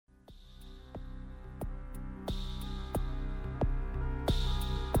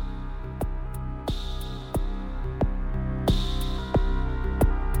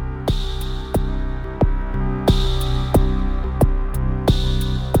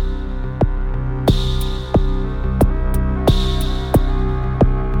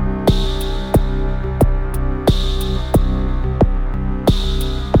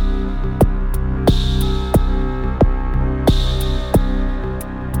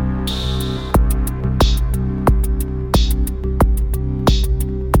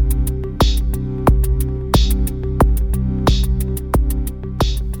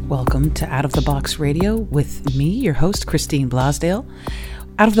to Out of the Box Radio with me, your host, Christine Blasdale.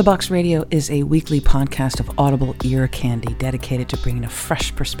 Out of the Box Radio is a weekly podcast of audible ear candy dedicated to bringing a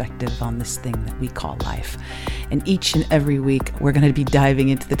fresh perspective on this thing that we call life. And each and every week, we're going to be diving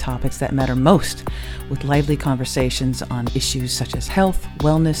into the topics that matter most with lively conversations on issues such as health,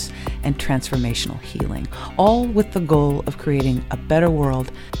 wellness, and transformational healing, all with the goal of creating a better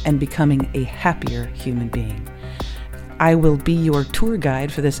world and becoming a happier human being. I will be your tour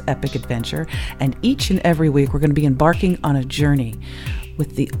guide for this epic adventure, and each and every week we're going to be embarking on a journey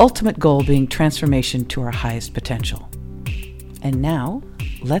with the ultimate goal being transformation to our highest potential. And now,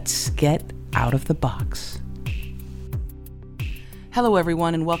 let's get out of the box. Hello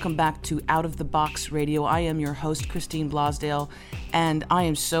everyone, and welcome back to Out of the Box Radio. I am your host, Christine Blasdale, and I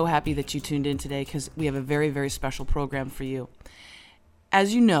am so happy that you tuned in today because we have a very, very special program for you.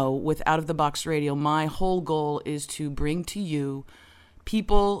 As you know, with Out of the Box Radio, my whole goal is to bring to you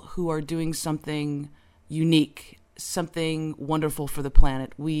people who are doing something unique, something wonderful for the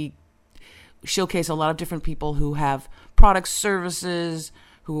planet. We showcase a lot of different people who have products, services,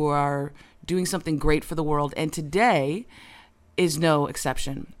 who are doing something great for the world, and today is no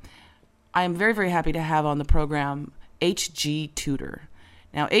exception. I am very, very happy to have on the program H.G. Tudor.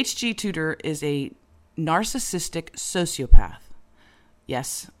 Now, H.G. Tudor is a narcissistic sociopath.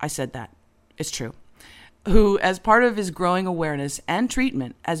 Yes, I said that. It's true. Who, as part of his growing awareness and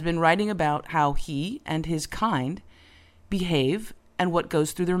treatment, has been writing about how he and his kind behave and what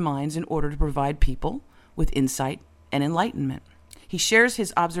goes through their minds in order to provide people with insight and enlightenment. He shares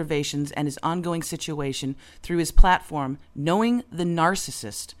his observations and his ongoing situation through his platform, Knowing the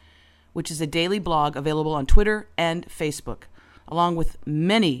Narcissist, which is a daily blog available on Twitter and Facebook, along with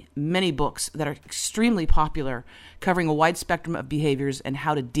many, many books that are extremely popular, covering a wide spectrum of behaviors and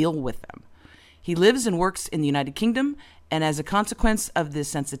how to deal with them. He lives and works in the United Kingdom, and as a consequence of the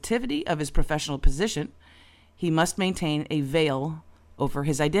sensitivity of his professional position, he must maintain a veil over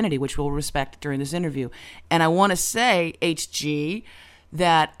his identity, which we'll respect during this interview. And I want to say, HG,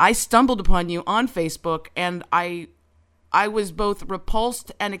 that I stumbled upon you on Facebook, and I was both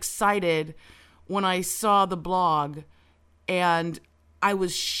repulsed and excited when I saw the blog. And I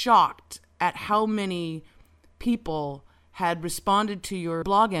was shocked at how many people had responded to your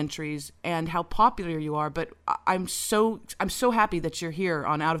blog entries and how popular you are. But I'm so happy that you're here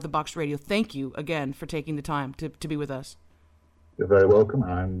on Out of the Box Radio. Thank you again for taking the time to be with us. You're very welcome.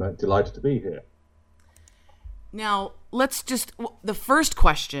 I'm delighted to be here. Now, the first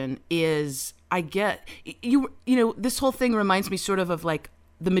question is, I get, you know, this whole thing reminds me sort of like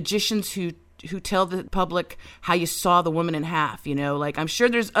the magicians who tell the public how you saw the woman in half, you know, like I'm sure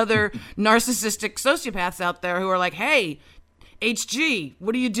there's other narcissistic sociopaths out there who are like, hey, HG,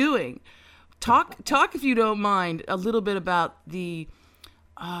 what are you doing? Talk if you don't mind a little bit about the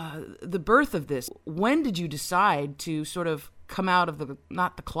birth of this. When did you decide to sort of come out of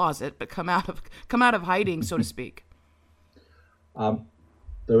not the closet, but come out of hiding, so to speak? There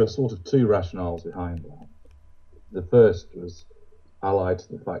were sort of two rationales behind that. The first was allied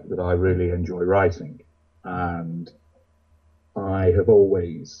to the fact that I really enjoy writing, and I have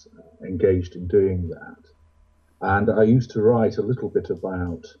always engaged in doing that. And I used to write a little bit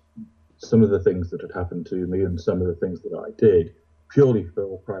about some of the things that had happened to me and some of the things that I did purely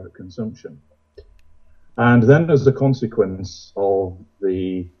for private consumption. And then as a consequence of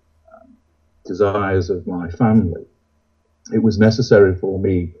the desires of my family, it was necessary for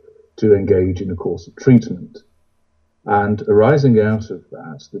me to engage in a course of treatment. And arising out of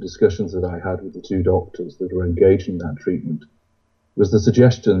that, the discussions that I had with the two doctors that were engaged in that treatment was the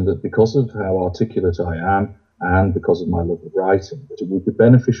suggestion that because of how articulate I am and because of my love of writing, that it would be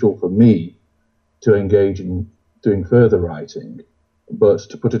beneficial for me to engage in doing further writing, but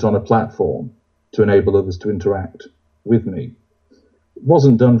to put it on a platform to enable others to interact with me. It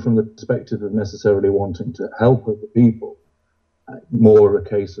wasn't done from the perspective of necessarily wanting to help other people, more a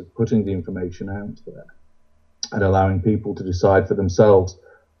case of putting the information out there and allowing people to decide for themselves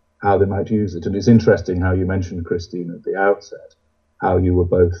how they might use it. And it's interesting how you mentioned, Christine, at the outset, how you were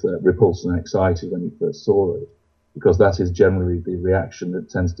both repulsed and excited when you first saw it, because that is generally the reaction that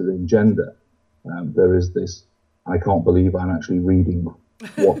tends to engender. There is this, I can't believe I'm actually reading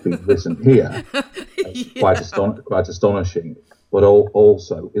what's been written here. Quite astonishing, but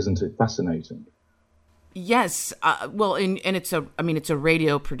also, isn't it fascinating? Yes, well, and it's a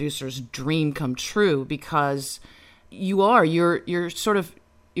radio producer's dream come true, because you're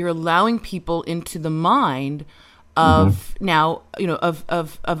allowing people into the mind of now, of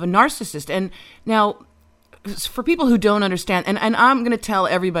a narcissist. And now, for people who don't understand, and I'm going to tell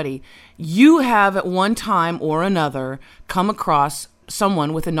everybody, you have at one time or another come across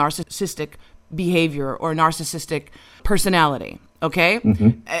someone with a narcissistic behavior or narcissistic personality. Okay?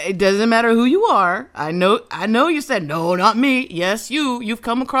 It doesn't matter who you are. I know you said, no, not me. Yes, you've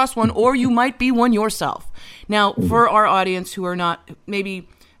come across one, or you might be one yourself. Now, for our audience who are not maybe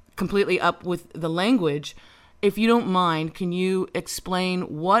completely up with the language, if you don't mind, can you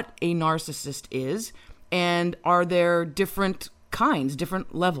explain what a narcissist is? And are there different kinds,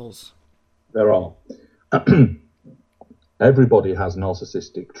 different levels? There are. Everybody has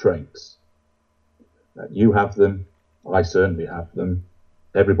narcissistic traits. You have them. I certainly have them.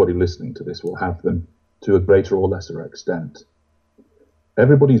 Everybody listening to this will have them to a greater or lesser extent.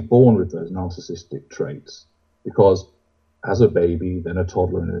 Everybody's born with those narcissistic traits because as a baby, then a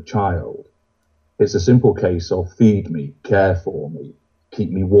toddler and a child, it's a simple case of feed me, care for me,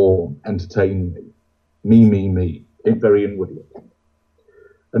 keep me warm, entertain me, very inward looking.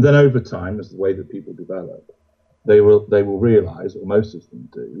 And then over time, as the way that people develop, they will realize, or most of them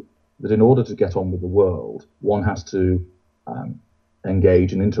do, that in order to get on with the world, one has to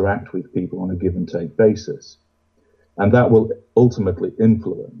engage and interact with people on a give and take basis. And that will ultimately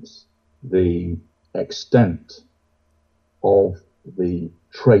influence the extent of the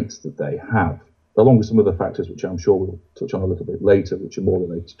traits that they have, along with some other factors which I'm sure we'll touch on a little bit later, which are more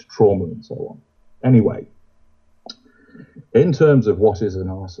related to trauma and so on. Anyway, in terms of what is a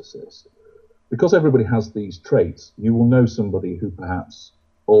narcissist, because everybody has these traits, you will know somebody who perhaps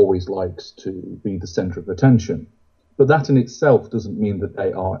always likes to be the center of attention. But that in itself doesn't mean that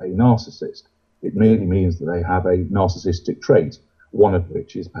they are a narcissist. It merely means that they have a narcissistic trait, one of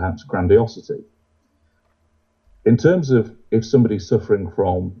which is perhaps grandiosity. In terms of if somebody's suffering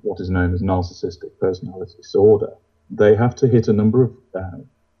from what is known as narcissistic personality disorder, they have to hit a number of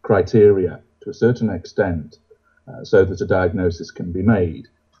criteria to a certain extent so that a diagnosis can be made.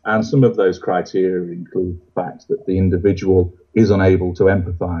 And some of those criteria include the fact that the individual is unable to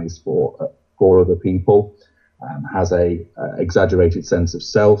empathize for other people, has a exaggerated sense of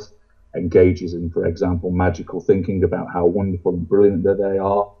self, engages in, for example, magical thinking about how wonderful and brilliant that they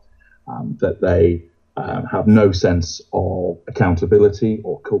are, that they have no sense of accountability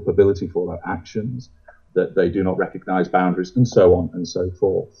or culpability for their actions, that they do not recognize boundaries, and so on and so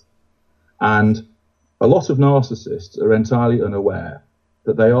forth. And a lot of narcissists are entirely unaware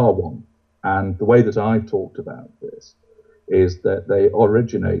that they are one. And the way that I've talked about this is that they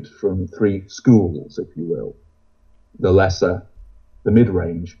originate from three schools, if you will: the lesser, the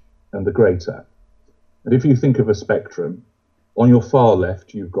mid-range, and the greater. And if you think of a spectrum, on your far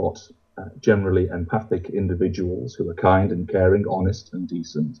left, you've got generally empathic individuals who are kind and caring, honest and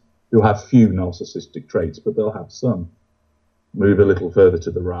decent, who have few narcissistic traits, but they'll have some. Move a little further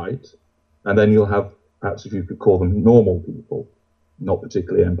to the right, and then you'll have, perhaps if you could call them normal people, not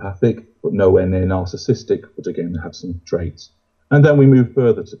particularly empathic, but nowhere near narcissistic, but again, have some traits. And then we move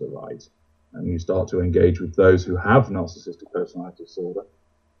further to the right, and you start to engage with those who have narcissistic personality disorder,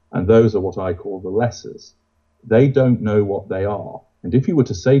 and those are what I call the lessers. They don't know what they are. And if you were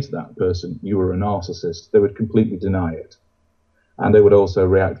to say to that person, you were a narcissist, they would completely deny it. And they would also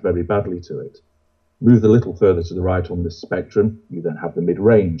react very badly to it. Move a little further to the right on this spectrum, you then have the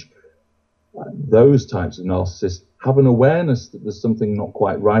mid-range. Those types of narcissists have an awareness that there's something not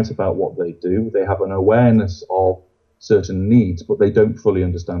quite right about what they do. They have an awareness of certain needs, but they don't fully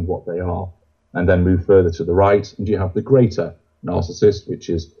understand what they are. And then move further to the right, and you have the greater narcissist, which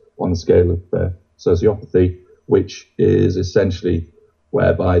is on the scale of sociopathy, which is essentially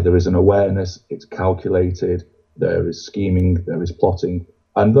whereby there is an awareness, it's calculated, there is scheming, there is plotting,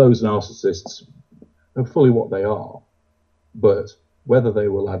 and those narcissists are fully what they are. But whether they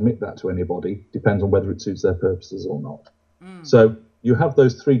will admit that to anybody depends on whether it suits their purposes or not. So you have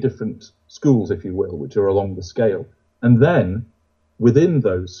those three different schools, if you will, which are along the scale. And then within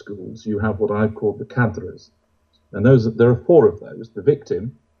those schools, you have what I've called the cadres. And there are four of those: the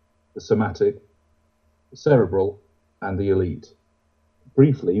victim, the somatic, the cerebral, and the elite.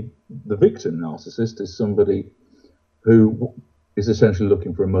 Briefly, the victim narcissist is somebody who is essentially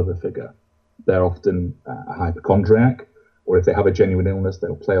looking for a mother figure. They're often a hypochondriac, or if they have a genuine illness,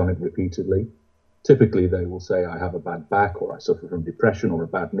 they'll play on it repeatedly. Typically, they will say, I have a bad back, or I suffer from depression, or a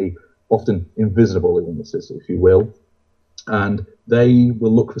bad knee, often invisible illnesses, if you will. And they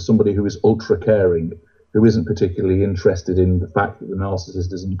will look for somebody who is ultra caring, who isn't particularly interested in the fact that the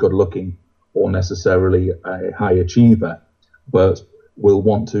narcissist isn't good looking or necessarily a high achiever, but will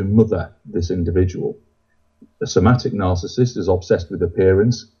want to mother this individual. A somatic narcissist is obsessed with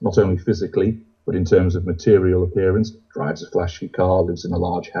appearance, not only physically, but in terms of material appearance, drives a flashy car, lives in a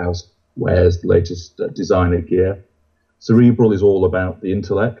large house, wears the latest designer gear. Cerebral is all about the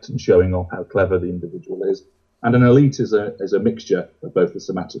intellect and showing off how clever the individual is. And an elite is a mixture of both the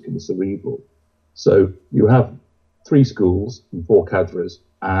somatic and the cerebral. So you have 3 schools and 4 cadres,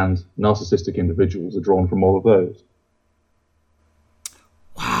 and narcissistic individuals are drawn from all of those.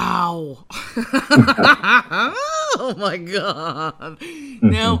 Wow. Oh my God.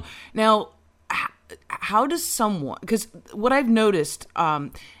 Now, how does someone, because what I've noticed,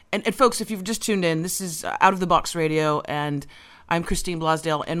 and folks, if you've just tuned in, this is Out of the Box Radio, and I'm Christine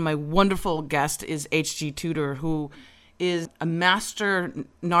Blasdale, and my wonderful guest is H.G. Tudor, who is a master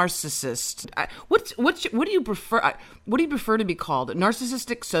narcissist. What do you prefer? What do you prefer to be called? A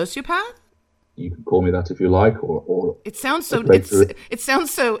narcissistic sociopath? You can call me that if you like, or it sounds so it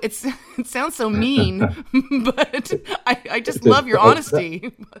sounds so mean, but I just love your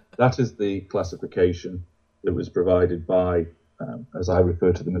honesty. That is the classification that was provided by, as I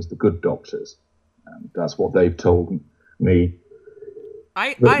refer to them, as the good doctors. That's what they've told me.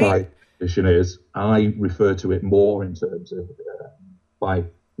 My position is, I refer to it more in terms of by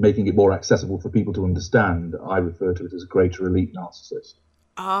making it more accessible for people to understand. I refer to it as a greater elite narcissist.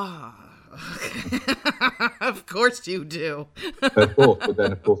 Of course you do. Of course, but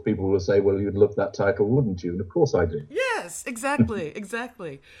then of course people will say, well, you'd love that title, wouldn't you? And of course I do. Yes,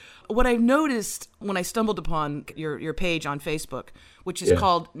 exactly. What I've noticed when I stumbled upon your page on Facebook, which is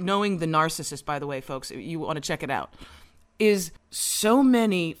called Knowing the Narcissist, by the way, folks, you want to check it out, is so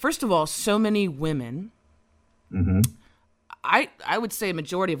many women, I would say a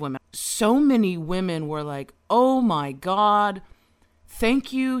majority of women, so many women were like, oh my God,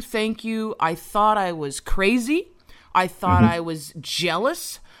 thank you. I thought I was crazy. I thought I was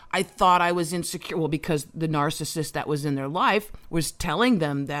jealous. I thought I was insecure. Well, because the narcissist that was in their life was telling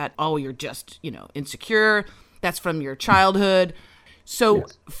them that, oh, you're just, insecure. That's from your childhood. So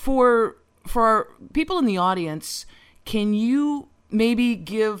for people in the audience, can you maybe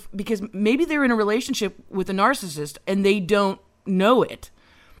because maybe they're in a relationship with a narcissist and they don't know it.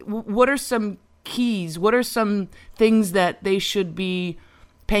 What are some keys? What are some things that they should be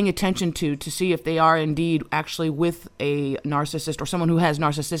paying attention to see if they are indeed actually with a narcissist or someone who has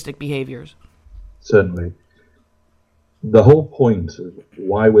narcissistic behaviors? Certainly. The whole point of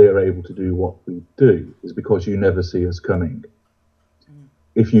why we're able to do what we do is because you never see us coming.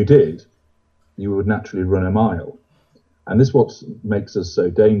 If you did, you would naturally run a mile. And this is what makes us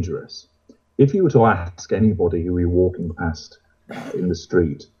so dangerous. If you were to ask anybody who you're walking past in the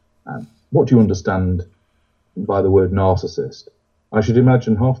street, what do you understand by the word narcissist? I should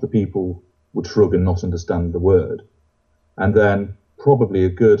imagine half the people would shrug and not understand the word. And then probably a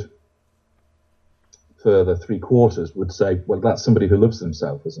good further 3/4 would say, well, that's somebody who loves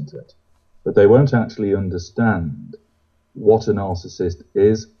themselves, isn't it? But they won't actually understand what a narcissist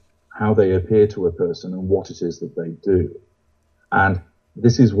is, how they appear to a person, and what it is that they do. And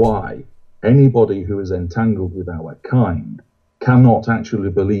this is why anybody who is entangled with our kind cannot actually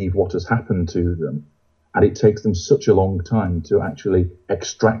believe what has happened to them. And it takes them such a long time to actually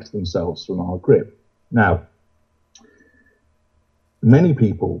extract themselves from our grip. Now, many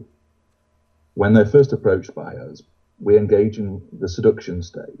people, when they're first approached by us, we engage in the seduction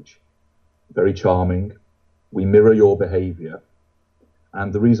stage. Very charming. We mirror your behavior.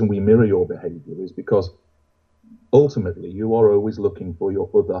 And the reason we mirror your behavior is because ultimately you are always looking for your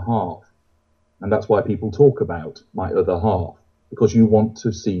other half. And that's why people talk about my other half, because you want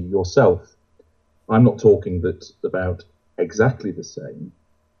to see yourself. I'm not talking about exactly the same,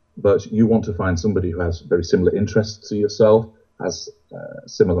 but you want to find somebody who has very similar interests to yourself, has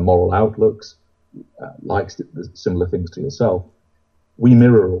similar moral outlooks, likes similar things to yourself. We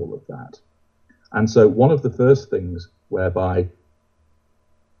mirror all of that. And so one of the first things whereby,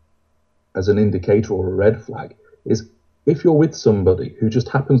 as an indicator or a red flag, is if you're with somebody who just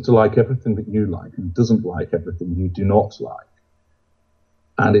happens to like everything that you like and doesn't like everything you do not like,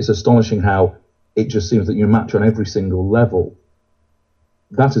 and it's astonishing how it just seems that you match on every single level,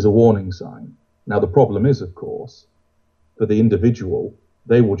 that is a warning sign. Now, the problem is, of course, for the individual,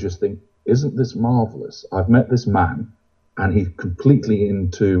 they will just think, isn't this marvelous? I've met this man and he's completely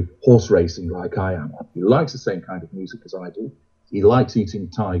into horse racing like I am. He likes the same kind of music as I do. He likes eating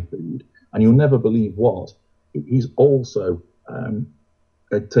Thai food. And you'll never believe what. He's also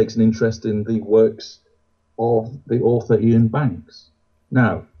takes an interest in the works of the author Ian Banks.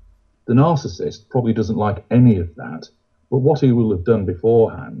 Now, the narcissist probably doesn't like any of that, but what he will have done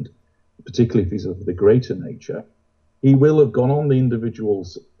beforehand, particularly if he's of the greater nature, he will have gone on the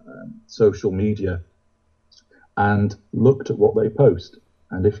individual's social media and looked at what they post.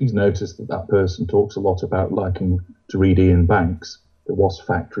 And if he's noticed that that person talks a lot about liking to read Ian Banks, The Wasp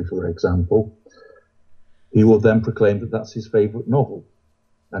Factory, for example, he will then proclaim that that's his favourite novel.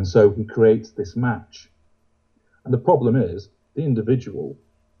 And so he creates this match. And the problem is, the individual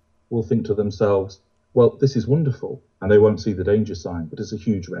will think to themselves, well, this is wonderful, and they won't see the danger sign, but it's a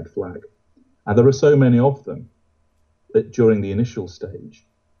huge red flag. And there are so many of them that during the initial stage,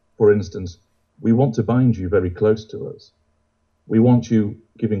 for instance, we want to bind you very close to us. We want you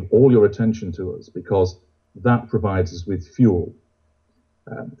giving all your attention to us because that provides us with fuel.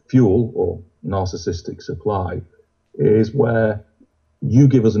 Fuel, or narcissistic supply, is where you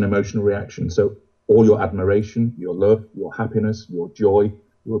give us an emotional reaction. So all your admiration, your love, your happiness, your joy,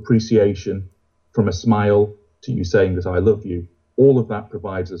 your appreciation, from a smile to you saying that I love you, all of that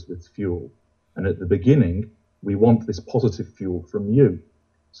provides us with fuel. And at the beginning, we want this positive fuel from you.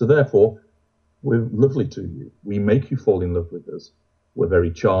 So therefore, we're lovely to you. We make you fall in love with us. We're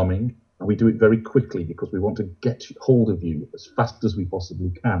very charming, and we do it very quickly because we want to get hold of you as fast as we possibly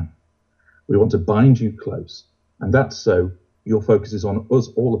can. We want to bind you close, and that's so your focus is on us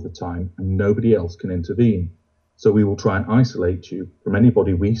all of the time and nobody else can intervene. So we will try and isolate you from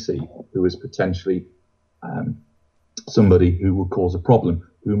anybody we see who is potentially somebody who will cause a problem,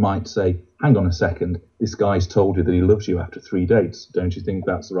 who might say, hang on a second, this guy's told you that he loves you after 3 dates. Don't you think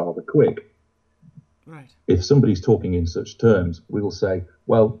that's rather quick? Right. If somebody's talking in such terms, we will say,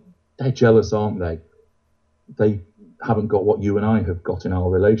 well, they're jealous, aren't they? They haven't got what you and I have got in our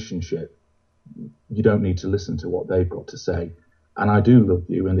relationship. You don't need to listen to what they've got to say. And I do love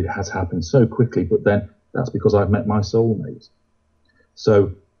you, and it has happened so quickly, but then that's because I've met my soulmate.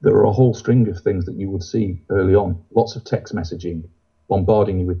 So there are a whole string of things that you would see early on. Lots of text messaging,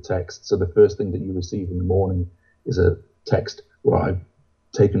 bombarding you with text. So the first thing that you receive in the morning is a text where I've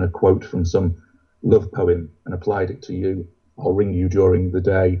taken a quote from some love poem and applied it to you. I'll ring you during the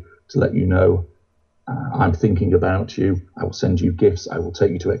day to let you know I'm thinking about you. I will send you gifts. I will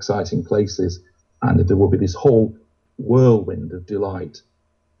take you to exciting places. And there will be this whole whirlwind of delight.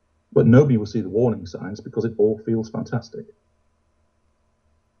 But nobody will see the warning signs because it all feels fantastic.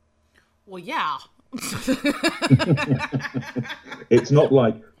 Well, yeah. It's not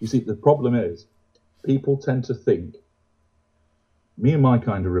like, you see, the problem is people tend to think, me and my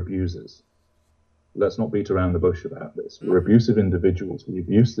kind are abusers. Let's not beat around the bush about this. We're abusive individuals. We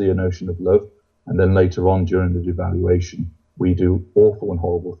abuse the notion of love. And then later on during the devaluation, we do awful and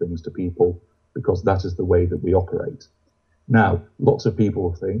horrible things to people because that is the way that we operate. Now, lots of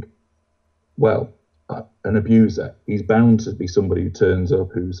people think, well, an abuser, he's bound to be somebody who turns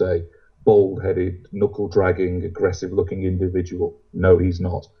up who's a bald-headed, knuckle-dragging, aggressive-looking individual. No, he's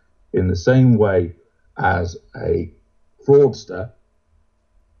not. In the same way as a fraudster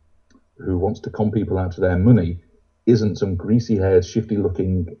who wants to con people out of their money isn't some greasy-haired,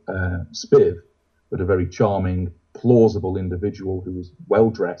 shifty-looking spiv, but a very charming, plausible individual who is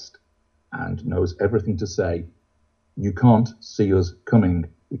well-dressed and knows everything to say. You can't see us coming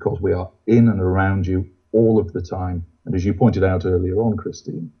because we are in and around you all of the time. And as you pointed out earlier on,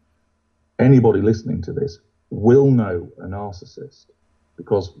 Christine, anybody listening to this will know a narcissist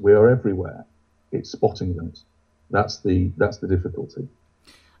because we are everywhere. It's spotting them. That's the difficulty.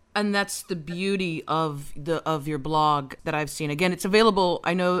 And that's the beauty of your blog that I've seen. Again, it's available.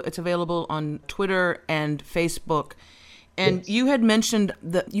 I know it's available on Twitter and Facebook. And yes. You had mentioned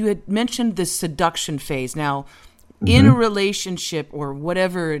the seduction phase. Now, in a relationship or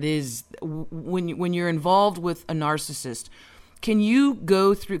whatever it is, when you're involved with a narcissist, can you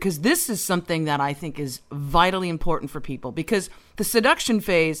go through, because this is something that I think is vitally important for people, because the seduction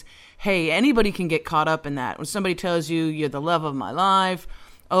phase, hey, anybody can get caught up in that. When somebody tells you you're the love of my life,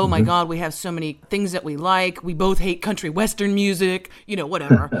 oh my God, we have so many things that we like. We both hate country western music,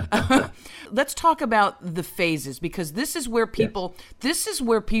 whatever. Let's talk about the phases, because this is where people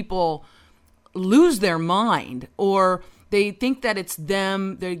lose their mind, or they think that it's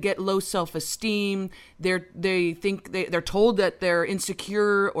them. They get low self-esteem. They think they're told that they're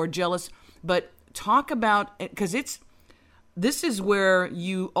insecure or jealous. But talk about, because this is where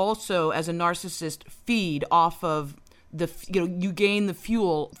you also, as a narcissist, feed off of you gain the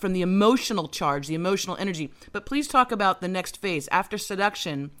fuel from the emotional charge, the emotional energy. But please talk about the next phase after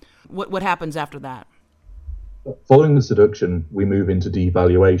seduction. What happens after that? Following the seduction, we move into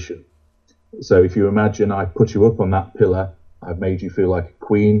devaluation. So if you imagine I've put you up on that pillar, I've made you feel like a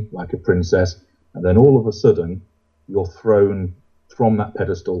queen, like a princess, and then all of a sudden you're thrown from that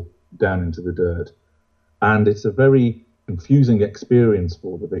pedestal down into the dirt. And it's a very confusing experience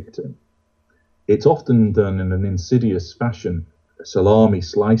for the victim. It's often done in an insidious fashion, a salami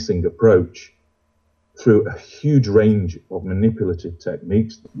slicing approach through a huge range of manipulative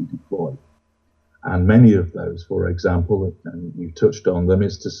techniques that we deploy. And many of those, for example, and you touched on them,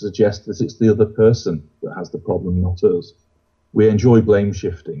 is to suggest that it's the other person that has the problem, not us. We enjoy blame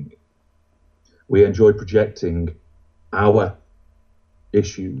shifting. We enjoy projecting our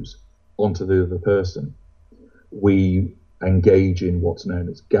issues onto the other person, we engage in what's known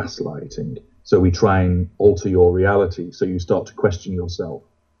as gaslighting. So we try and alter your reality, so you start to question yourself.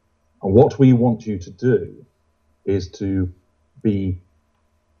 And what we want you to do is to be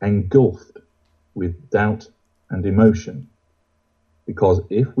engulfed with doubt and emotion. Because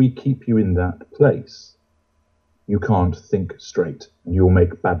if we keep you in that place, you can't think straight and you'll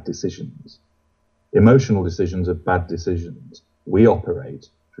make bad decisions. Emotional decisions are bad decisions. We operate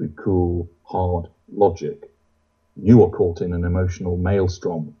through cool, hard logic. You are caught in an emotional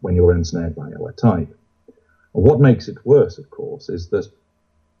maelstrom when you're ensnared by our type. And what makes it worse, of course, is that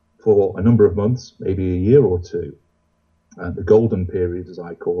for a number of months, maybe a year or two, the golden period, as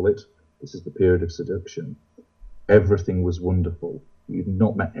I call it, this is the period of seduction, everything was wonderful. You've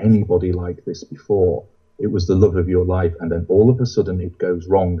not met anybody like this before. It was the love of your life, and then all of a sudden it goes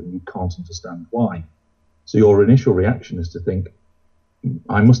wrong and you can't understand why. So your initial reaction is to think,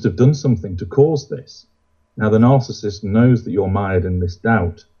 I must have done something to cause this. Now the narcissist knows that you're mired in this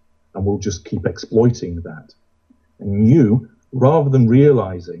doubt and will just keep exploiting that. And you, rather than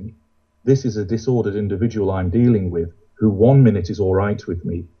realizing this is a disordered individual I'm dealing with, who 1 minute is all right with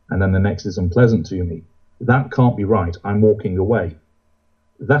me and then the next is unpleasant to me, that can't be right, I'm walking away.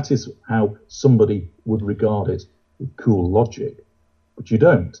 That is how somebody would regard it with cool logic. But you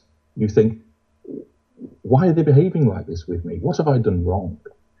don't. You think, why are they behaving like this with me? What have I done wrong?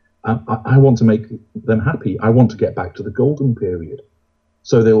 I want to make them happy. I want to get back to the golden period.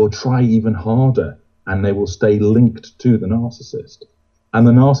 So they will try even harder and they will stay linked to the narcissist. And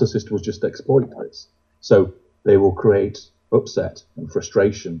the narcissist will just exploit this. So they will create upset and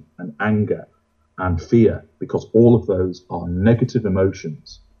frustration and anger and fear, because all of those are negative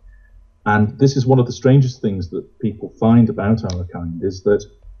emotions. And this is one of the strangest things that people find about our kind, is that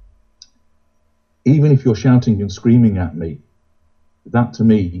even if you're shouting and screaming at me, that to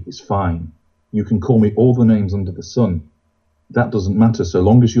me is fine. You can call me all the names under the sun. That doesn't matter, so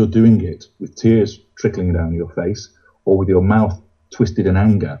long as you're doing it with tears trickling down your face or with your mouth twisted in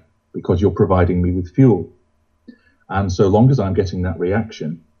anger, because you're providing me with fuel. And so long as I'm getting that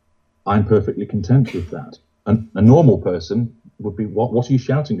reaction, I'm perfectly content with that. And a normal person would be, what are you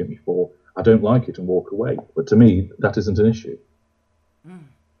shouting at me for? I don't like it, and walk away. But to me, that isn't an issue.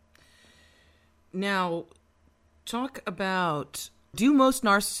 Now, talk about, do most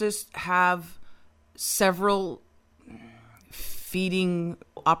narcissists have several feeding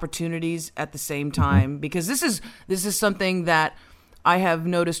opportunities at the same time? Because this is something that I have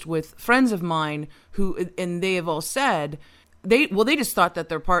noticed with friends of mine who, and they have all said, they just thought that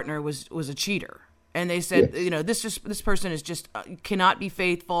their partner was a cheater. And they said, yes, this person is just cannot be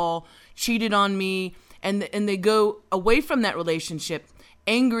faithful, cheated on me. And they go away from that relationship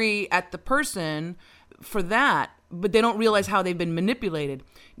angry at the person for that, but they don't realize how they've been manipulated.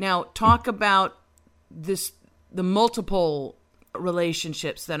 Now, talk about the multiple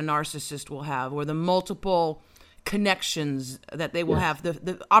relationships that a narcissist will have, or the multiple connections that they will have,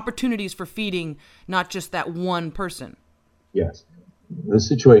 the opportunities for feeding not just that one person. Yes. The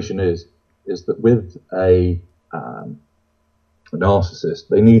situation is that with a narcissist,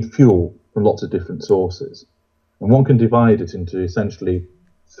 they need fuel from lots of different sources. And one can divide it into essentially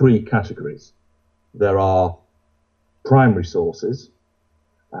 3 categories. There are primary sources,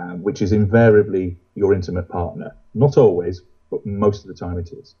 which is invariably your intimate partner. Not always, but most of the time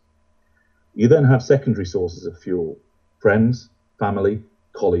it is. You then have secondary sources of fuel, friends, family,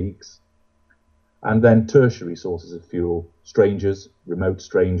 colleagues, and then tertiary sources of fuel, strangers, remote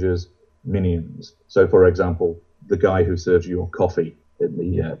strangers, minions. So, for example, the guy who serves you your coffee in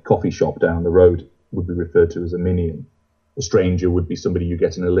the coffee shop down the road would be referred to as a minion. A stranger would be somebody you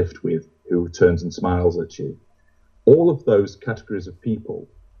get in a lift with who turns and smiles at you. All of those categories of people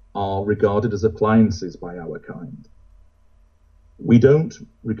are regarded as appliances by our kind. We don't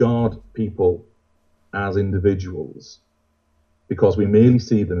regard people as individuals because we merely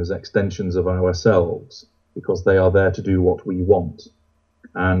see them as extensions of ourselves, because they are there to do what we want.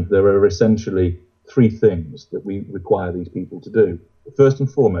 And there are essentially 3 things that we require these people to do. The first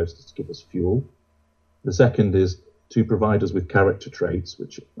and foremost is to give us fuel. The second is to provide us with character traits,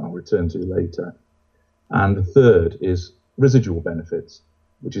 which I'll return to later. And the third is residual benefits,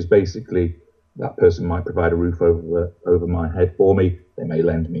 which is basically that person might provide a roof over my head for me, they may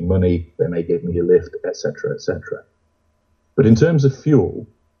lend me money, they may give me a lift, etc., etc. But in terms of fuel,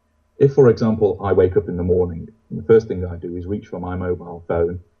 if, for example, I wake up in the morning, and the first thing I do is reach for my mobile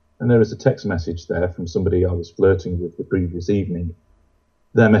phone, and there is a text message there from somebody I was flirting with the previous evening,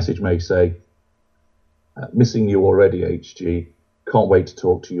 their message may say, missing you already, HG, can't wait to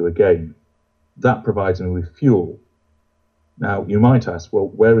talk to you again. That provides me with fuel Now, you might ask, well,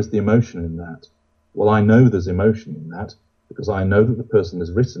 where is the emotion in that? Well, I know there's emotion in that because I know that the person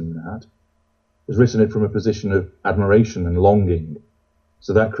has written that has written it from a position of admiration and longing.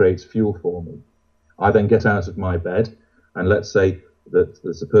 So that creates fuel for me. I then get out of my bed, and let's say that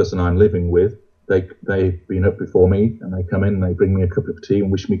there's a person I'm living with. They've been up before me, and they come in and they bring me a cup of tea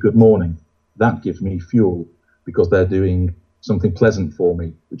and wish me good morning. That gives me fuel because they're doing something pleasant for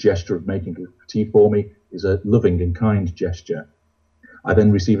me. The gesture of making a cup of tea for me is a loving and kind gesture. I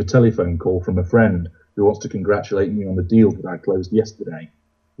then receive a telephone call from a friend who wants to congratulate me on the deal that I closed yesterday.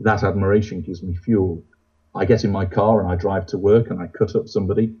 That admiration gives me fuel. I get in my car and I drive to work and I cut up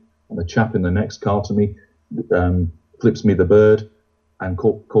somebody, and the chap in the next car to me flips me the bird and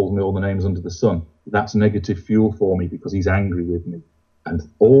calls me all the names under the sun. That's negative fuel for me because he's angry with me. And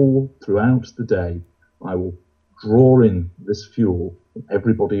all throughout the day, I will draw in this fuel from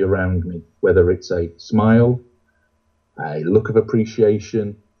everybody around me, whether it's a smile, a look of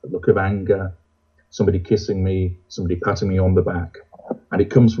appreciation, a look of anger, somebody kissing me, somebody patting me on the back. And it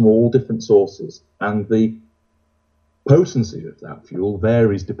comes from all different sources. And the potency of that fuel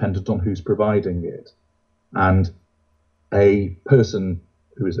varies dependent on who's providing it. And a person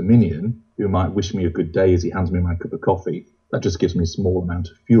who is a minion, who might wish me a good day as he hands me my cup of coffee, that just gives me a small amount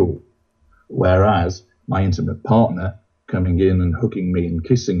of fuel. Whereas my intimate partner coming in and hugging me and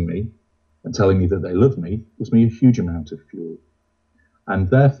kissing me and telling me that they love me gives me a huge amount of fuel. And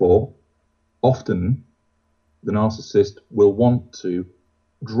therefore, often the narcissist will want to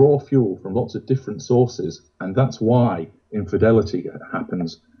draw fuel from lots of different sources. And that's why infidelity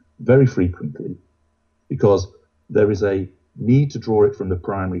happens very frequently, because there is a need to draw it from the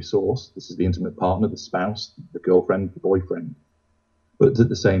primary source. This is the intimate partner, the spouse, the girlfriend, the boyfriend. But at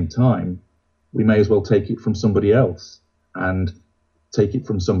the same time, we may as well take it from somebody else and take it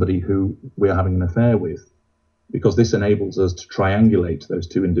from somebody who we're having an affair with, because this enables us to triangulate those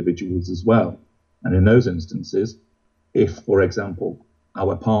two individuals as well. And in those instances, if, for example,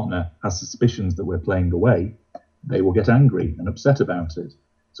 our partner has suspicions that we're playing away, they will get angry and upset about it.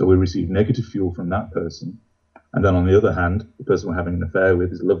 So we receive negative fuel from that person. And then on the other hand, the person we're having an affair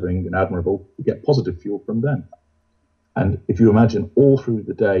with is loving and admirable. We get positive fuel from them. And if you imagine all through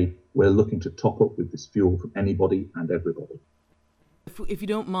the day, we're looking to top up with this fuel from anybody and everybody. If you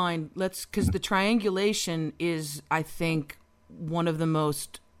don't mind, because the triangulation is, I think, one of the more,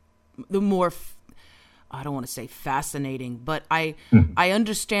 I don't want to say fascinating, but I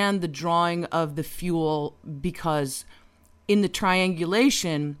understand the drawing of the fuel, because in the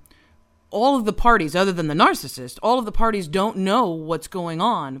triangulation, all of the parties, other than the narcissist, all of the parties don't know what's going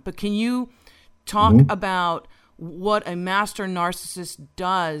on. But can you talk about what a master narcissist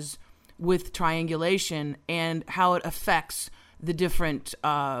does with triangulation and how it affects the different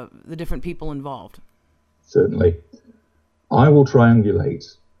people involved? Certainly. I will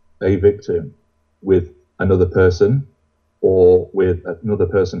triangulate a victim with another person, or with another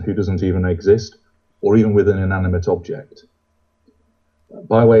person who doesn't even exist, or even with an inanimate object.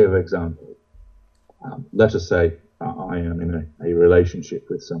 By way of example, let us say I am in a relationship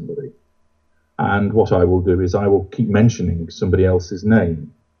with somebody, and what I will do is I will keep mentioning somebody else's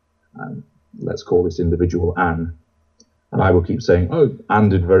name. Let's call this individual Anne, and I will keep saying, oh, Anne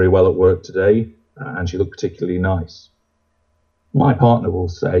did very well at work today, and she looked particularly nice. My partner will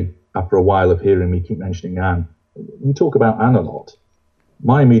say, after a while of hearing me keep mentioning Anne, you talk about Anne a lot.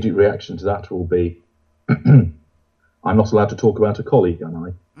 My immediate reaction to that will be, I'm not allowed to talk about a colleague, am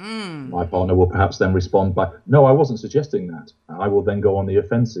I? My partner will perhaps then respond by, no, I wasn't suggesting that. I will then go on the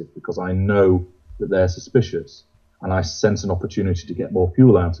offensive because I know that they're suspicious and I sense an opportunity to get more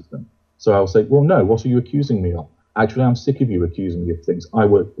fuel out of them. So I'll say, well, no, what are you accusing me of? Actually, I'm sick of you accusing me of things. I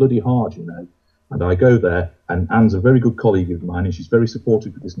work bloody hard, you know. And I go there, and Anne's a very good colleague of mine, and she's very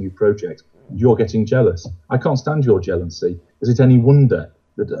supportive of this new project. You're getting jealous. I can't stand your jealousy. Is it any wonder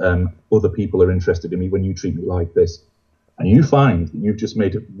that other people are interested in me when you treat me like this? And you find that you've just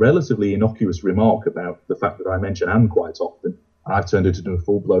made a relatively innocuous remark about the fact that I mention Anne quite often, and I've turned it into a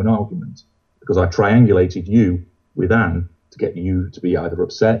full-blown argument, because I triangulated you with Anne to get you to be either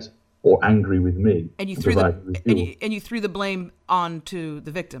upset or angry with me. And you threw the blame onto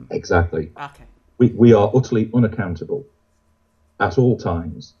the victim. Exactly. Okay. We are utterly unaccountable at all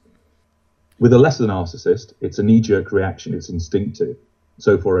times. With a lesser narcissist, it's a knee-jerk reaction, it's instinctive.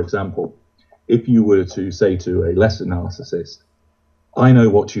 So, for example, if you were to say to a lesser narcissist, I know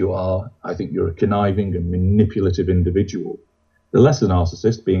what you are, I think you're a conniving and manipulative individual, the lesser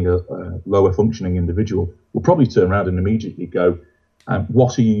narcissist, being a lower functioning individual, will probably turn around and immediately go,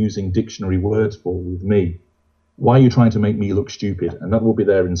 what are you using dictionary words for with me? Why are you trying to make me look stupid? And that will be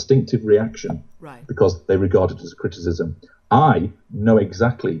their instinctive reaction, right, because they regard it as a criticism. I know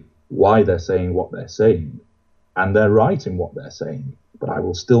exactly why they're saying what they're saying, and they're right in what they're saying, but I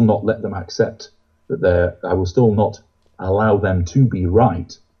will still not let them accept that I will still not allow them to be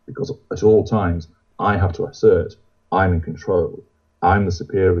right, because at all times I have to assert I'm in control. I'm the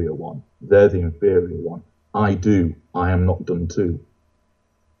superior one. They're the inferior one. I am not done too.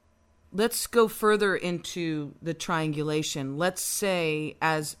 Let's go further into the triangulation. Let's say,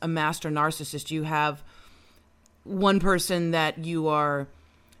 as a master narcissist, you have one person that you are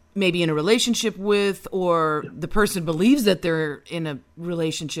maybe in a relationship with, or the person believes that they're in a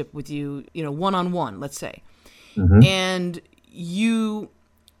relationship with you, one-on-one, let's say. Mm-hmm. And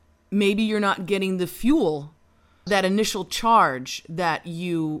maybe you're not getting the fuel, that initial charge that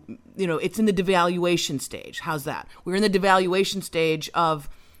it's in the devaluation stage. How's that? We're in the devaluation stage of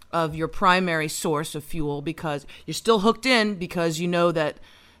your primary source of fuel, because you're still hooked in, because you know that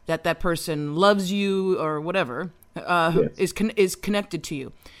person loves you or whatever, yes, is connected to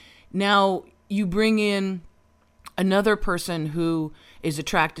you. Now you bring in another person who is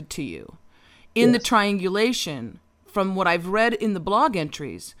attracted to you. In yes, the triangulation, from what I've read in the blog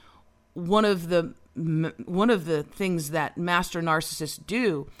entries, one of the things that master narcissists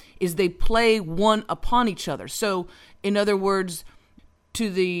do is they play one upon each other. So, in other words, to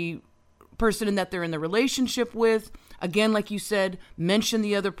the person that they're in the relationship with, again, like you said, mention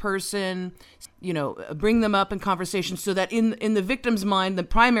the other person, bring them up in conversation, so that in the victim's mind, the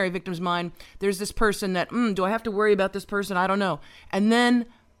primary victim's mind, there's this person that, do I have to worry about this person? I don't know. And then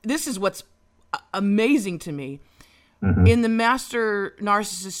this is what's amazing to me. Mm-hmm. In the master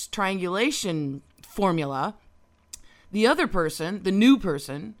narcissist triangulation formula, the other person, the new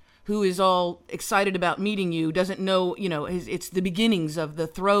person, who is all excited about meeting you, doesn't know, it's the beginnings of the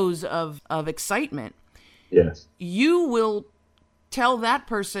throes of excitement. Yes. You will tell that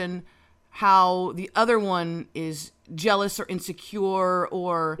person how the other one is jealous or insecure,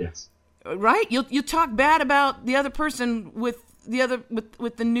 or yes, right? You talk bad about the other person with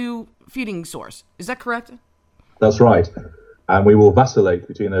the new feeding source. Is that correct? That's right. And we will vacillate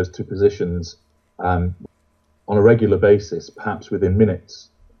between those two positions on a regular basis, perhaps within minutes.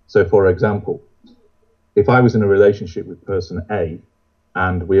 So, for example, if I was in a relationship with person A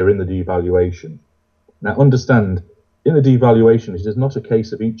and we are in the devaluation, now understand, in the devaluation, it is not a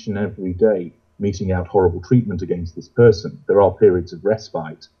case of each and every day meting out horrible treatment against this person. There are periods of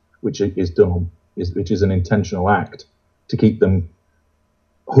respite, which is an intentional act to keep them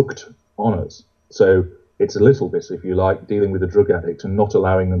hooked on us. So it's a little bit, if you like, dealing with a drug addict and not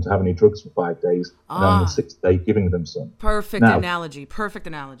allowing them to have any drugs for 5 days, and on the 6th day giving them some. Perfect analogy.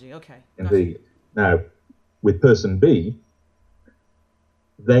 Okay. Indeed. Now, with person B,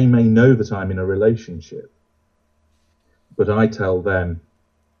 they may know that I'm in a relationship, but I tell them,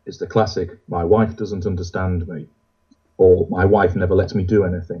 it's the classic, my wife doesn't understand me, or my wife never lets me do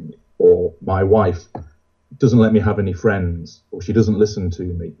anything, or my wife doesn't let me have any friends, or she doesn't listen to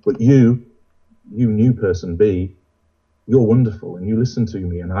me. But you new person B, you're wonderful and you listen to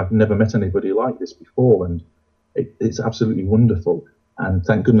me, and I've never met anybody like this before, and it's absolutely wonderful, and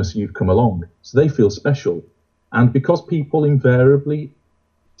thank goodness you've come along. So they feel special. And because people invariably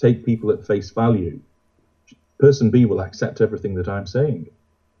take people at face value, person B will accept everything that I'm saying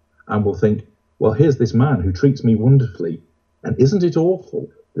and will think, well, here's this man who treats me wonderfully, and isn't it awful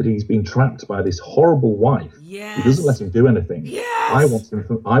that he's been trapped by this horrible wife who doesn't let him do anything? Yes.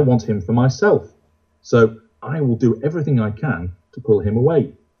 I want him for myself. So I will do everything I can to pull him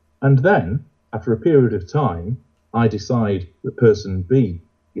away. And then, after a period of time, I decide that person B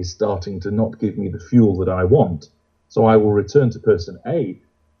is starting to not give me the fuel that I want. So I will return to person A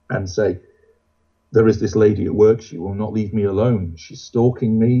and say, there is this lady at work, she will not leave me alone. She's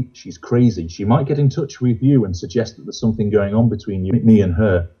stalking me, she's crazy. She might get in touch with you and suggest that there's something going on between me and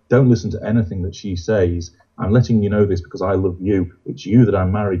her. Don't listen to anything that she says. I'm letting you know this because I love you. It's you that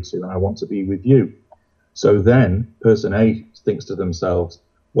I'm married to, and I want to be with you. So then person A thinks to themselves,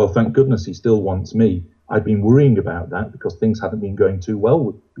 well, thank goodness he still wants me. I've been worrying about that because things haven't been going too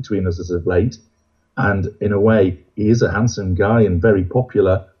well between us as of late. And in a way, he is a handsome guy and very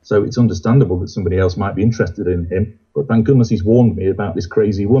popular, so it's understandable that somebody else might be interested in him. But thank goodness he's warned me about this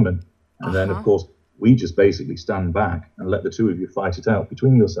crazy woman. And then, of course, we just basically stand back and let the two of you fight it out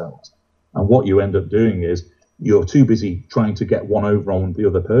between yourselves. And what you end up doing is you're too busy trying to get one over on the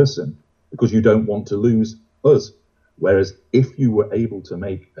other person because you don't want to lose us. Whereas if you were able to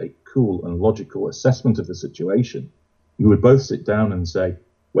make a cool and logical assessment of the situation, you would both sit down and say,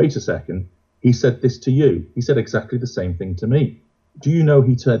 wait a second, he said this to you. He said exactly the same thing to me. Do you know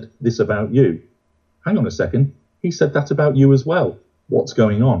he said this about you? Hang on a second. He said that about you as well. What's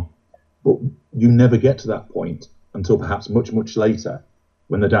going on? But you never get to that point until perhaps much, much later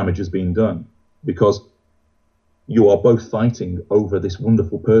when the damage has been done, because you are both fighting over this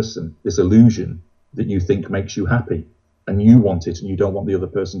wonderful person, this illusion that you think makes you happy, and you want it and you don't want the other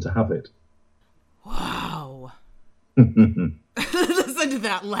person to have it. Wow. Listen to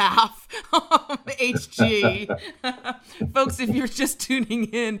that laugh. HG. Folks, if you're just tuning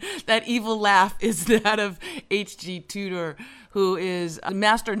in, that evil laugh is that of HG Tudor, who is a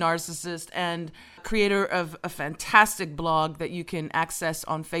master narcissist and creator of a fantastic blog that you can access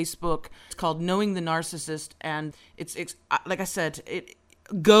on Facebook. It's called Knowing the Narcissist, and it's like I said,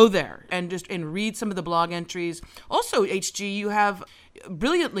 go there and read some of the blog entries. Also, HG, you have,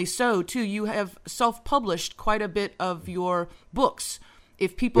 brilliantly so too, you have self-published quite a bit of your books.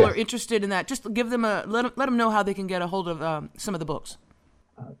 If people are interested in that, just give them let them know how they can get a hold of some of the books.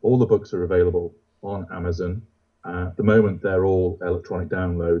 All the books are available on Amazon. At the moment, they're all electronic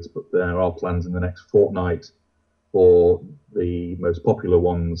downloads, but there are plans in the next fortnight for the most popular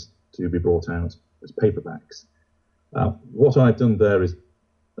ones to be brought out as paperbacks. What I've done there is,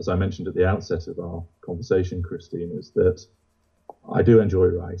 as I mentioned at the outset of our conversation, Christine, is that I do enjoy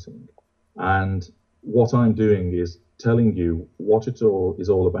writing. And what I'm doing is telling you what it all is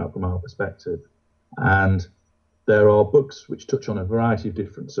all about from our perspective. And there are books which touch on a variety of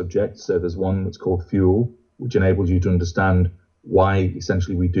different subjects. So there's one that's called Fuel, which enables you to understand why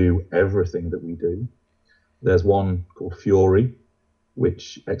essentially we do everything that we do. There's one called Fury,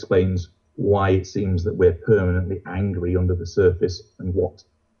 which explains why it seems that we're permanently angry under the surface and what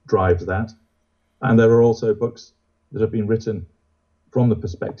drives that. And there are also books that have been written from the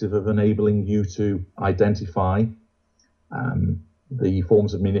perspective of enabling you to identify the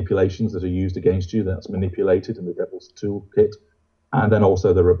forms of manipulations that are used against you. That's Manipulated in the Devil's Toolkit. And then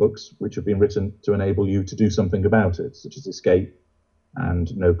also there are books which have been written to enable you to do something about it, such as Escape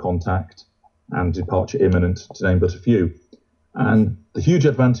and No Contact and Departure Imminent, to name but a few. And the huge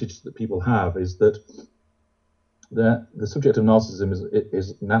advantage that people have is that the subject of narcissism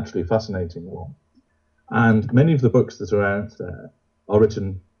is naturally a fascinating one. And many of the books that are out there are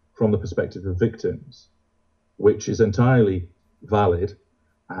written from the perspective of victims, which is entirely valid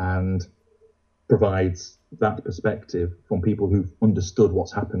and provides that perspective from people who've understood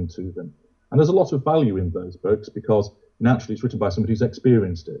what's happened to them. And there's a lot of value in those books because naturally it's written by somebody who's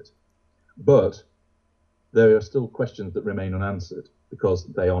experienced it. But there are still questions that remain unanswered because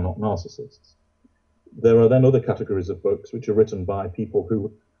they are not narcissists. There are then other categories of books which are written by people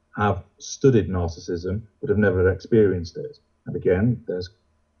who have studied narcissism but have never experienced it. And again, there's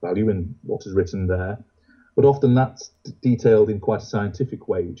value in what is written there. But often that's detailed in quite a scientific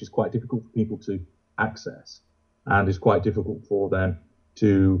way, which is quite difficult for people to access and is quite difficult for them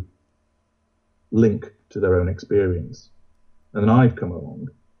to link to their own experience. And then I've come along,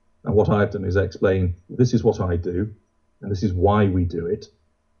 and what I've done is explain, this is what I do, and this is why we do it.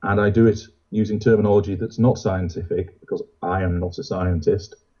 And I do it using terminology that's not scientific, because I am not a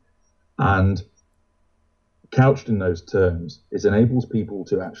scientist. And couched in those terms, it enables people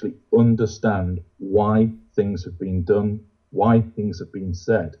to actually understand why things have been done, why things have been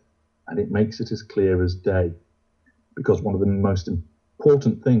said, and it makes it as clear as day. Because one of the most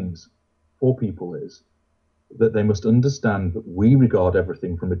important things for people is that they must understand that we regard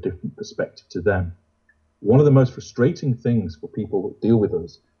everything from a different perspective to them. One of the most frustrating things for people that deal with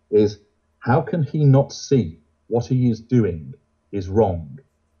us is, how can he not see what he is doing is wrong?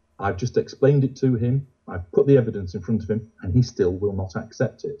 I've just explained it to him, I've put the evidence in front of him, and he still will not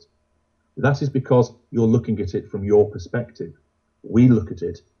accept it. That is because you're looking at it from your perspective. We look at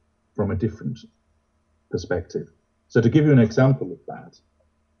it from a different perspective. So to give you an example of that,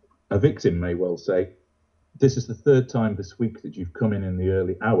 a victim may well say, this is the third time this week that you've come in the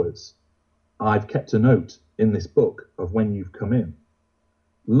early hours. I've kept a note in this book of when you've come in.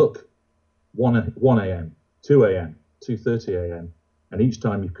 Look, 1 a.m., 2 a.m., 2:30 a.m., and each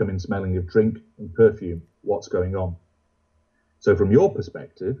time you've come in smelling of drink and perfume, what's going on? So from your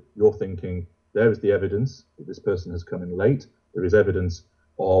perspective, you're thinking, there is the evidence that this person has come in late. There is evidence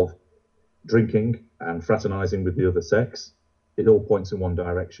of drinking and fraternizing with the other sex. It all points in one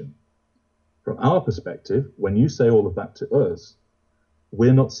direction. From our perspective, when you say all of that to us,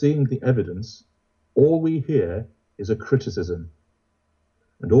 we're not seeing the evidence. All we hear is a criticism.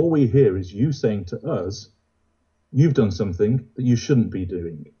 And all we hear is you saying to us, you've done something that you shouldn't be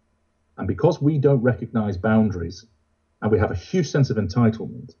doing. And because we don't recognize boundaries and we have a huge sense of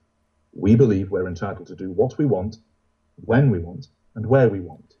entitlement, we believe we're entitled to do what we want, when we want, and where we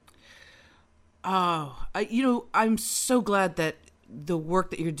want. Oh, I'm so glad that the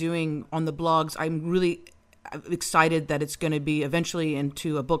work that you're doing on the blogs, I'm really excited that it's going to be eventually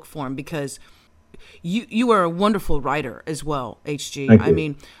into a book form, because you are a wonderful writer as well, HG. Thank you. I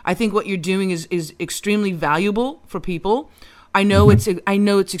mean, I think what you're doing is extremely valuable for people. I know it's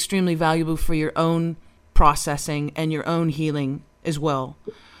extremely valuable for your own processing and your own healing as well.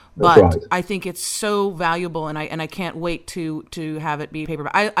 But right. I think it's so valuable, and I can't wait to have it be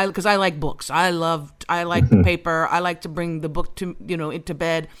paperback. Because I like books. I like the paper. I like to bring the book to into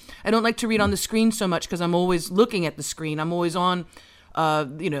bed. I don't like to read on the screen so much because I'm always looking at the screen. I'm always on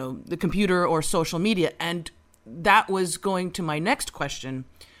the computer or social media. And that was going to my next question.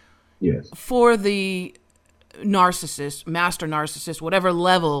 Yes. For the narcissist, master narcissist, whatever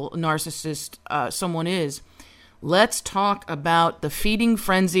level narcissist someone is, let's talk about the feeding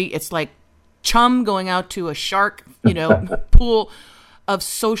frenzy. It's like chum going out to a shark, pool of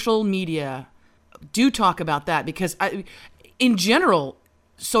social media. Do talk about that, because in general,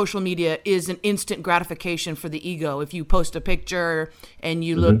 social media is an instant gratification for the ego. If you post a picture and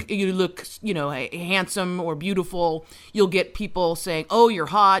you look handsome or beautiful, you'll get people saying, "Oh, you're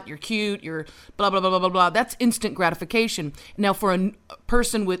hot, you're cute, you're blah blah blah blah blah blah." That's instant gratification. Now, for a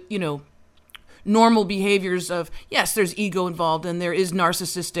person with normal behaviors of, yes, there's ego involved and there is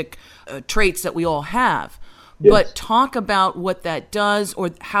narcissistic traits that we all have. Yes. But talk about what that does, or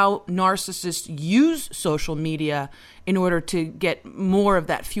how narcissists use social media in order to get more of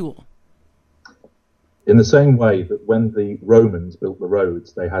that fuel. In the same way that when the Romans built the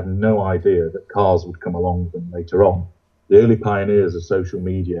roads, they had no idea that cars would come along them later on. The early pioneers of social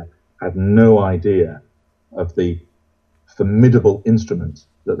media had no idea of the formidable instrument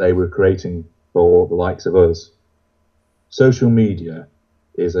that they were creating for the likes of us. Social media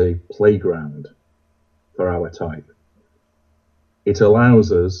is a playground for our type. It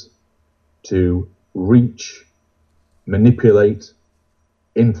allows us to reach, manipulate,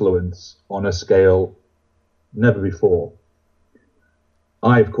 influence on a scale never before.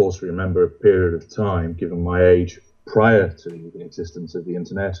 I, of course, remember a period of time, given my age, prior to the existence of the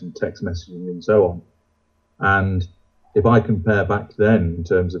internet and text messaging and so on. And if I compare back then in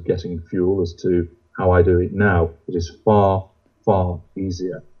terms of getting fuel as to how I do it now, it is far, far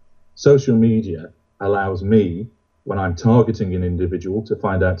easier. Social media allows me, when I'm targeting an individual, to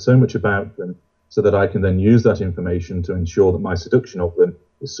find out so much about them so that I can then use that information to ensure that my seduction of them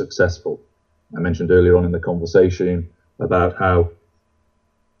is successful. I mentioned earlier on in the conversation about how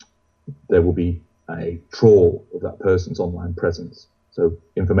there will be a trawl of that person's online presence. So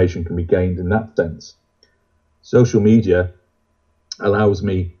information can be gained in that sense. Social media allows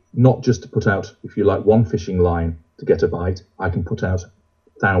me not just to put out, if you like, one fishing line to get a bite. I can put out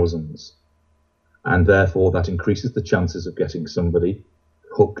thousands. And therefore, that increases the chances of getting somebody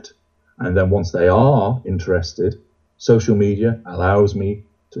hooked. And then once they are interested, social media allows me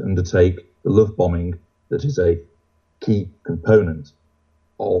to undertake the love bombing that is a key component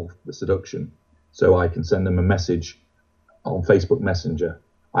of the seduction. So I can send them a message on Facebook Messenger.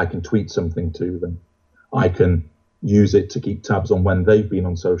 I can tweet something to them. I can use it to keep tabs on when they've been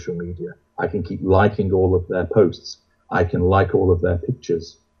on social media. I can keep liking all of their posts. I can like all of their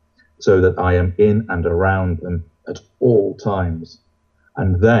pictures, so that I am in and around them at all times.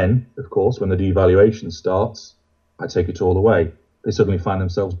 And then, of course, when the devaluation starts, I take it all away. They suddenly find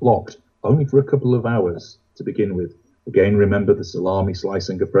themselves blocked, only for a couple of hours to begin with. Again, remember the salami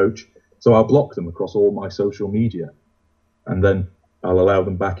slicing approach. So I'll block them across all my social media, and then I'll allow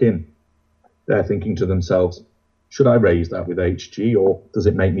them back in. They're thinking to themselves, should I raise that with HG, or does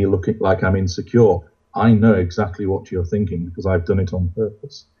it make me look like I'm insecure? I know exactly what you're thinking, because I've done it on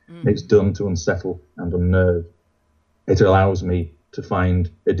purpose. It's done to unsettle and unnerve. It allows me to find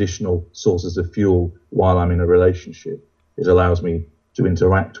additional sources of fuel while I'm in a relationship. It allows me to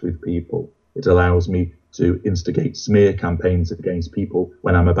interact with people. It allows me to instigate smear campaigns against people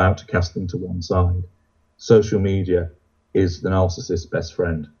when I'm about to cast them to one side. Social media is the narcissist's best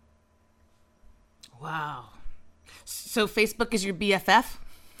friend. Wow. So Facebook is your BFF?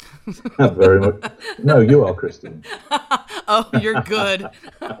 Very much. No, you are, Christine. Oh, you're good.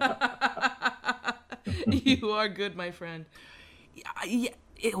 You are good, my friend.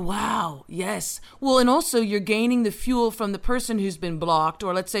 Wow. Yes. Well, and also you're gaining the fuel from the person who's been blocked,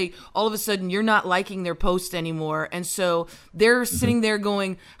 or let's say all of a sudden you're not liking their post anymore. And so they're sitting there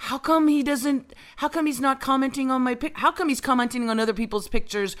going, how come he's not commenting on my pic? How come he's commenting on other people's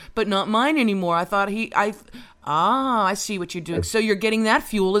pictures, but not mine anymore? I see what you're doing. So you're getting that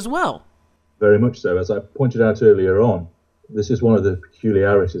fuel as well. Very much so. As I pointed out earlier on, this is one of the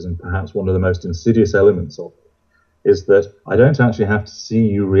peculiarities and perhaps one of the most insidious elements of it, is that I don't actually have to see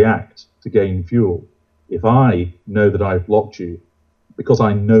you react to gain fuel. If I know that I've blocked you, because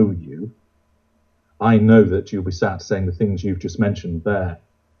I know you, I know that you'll be sat saying the things you've just mentioned there,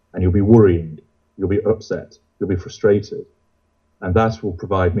 and you'll be worrying. you'll be upset, you'll be frustrated. And that will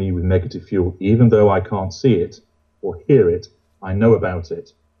provide me with negative fuel. Even though I can't see it or hear it, I know about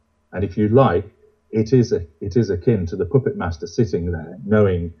it. And if you like, it is akin to the puppet master sitting there,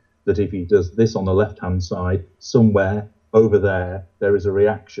 knowing that if he does this on the left-hand side, somewhere over there is a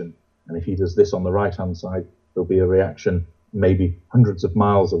reaction. And if he does this on the right-hand side, there'll be a reaction maybe hundreds of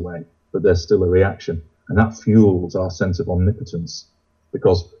miles away, but there's still a reaction. And that fuels our sense of omnipotence,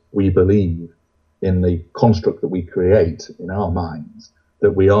 because we believe in the construct that we create in our minds,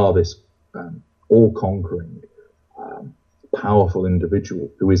 that we are this all-conquering, powerful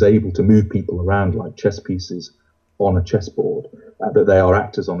individual who is able to move people around like chess pieces on a chessboard, that they are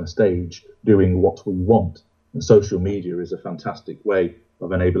actors on a stage doing what we want. And social media is a fantastic way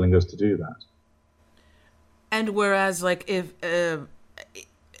of enabling us to do that. And whereas, like, if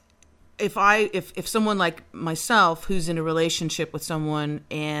someone like myself who's in a relationship with someone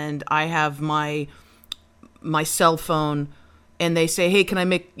and I have my cell phone and they say, hey, can I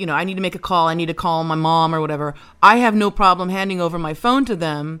I need to make a call, I need to call my mom or whatever, I have no problem handing over my phone to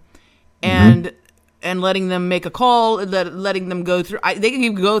them and letting them make a call, letting them go through. They can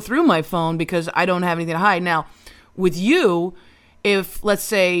even go through my phone because I don't have anything to hide. Now, with you, if, let's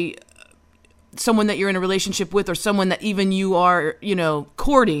say, someone that you're in a relationship with or someone that even you are,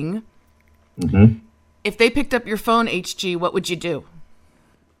 courting, if they picked up your phone, HG, what would you do?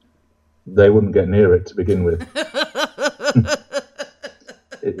 They wouldn't get near it to begin with.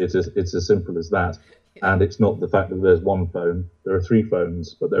 It's as simple as that. And it's not the fact that there's one phone. There are 3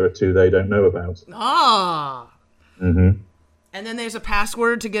 phones, but there are 2 they don't know about. And then there's a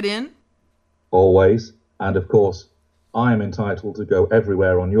password to get in? Always. And of course, I am entitled to go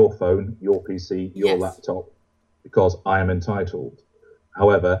everywhere on your phone, your PC, your laptop, because I am entitled.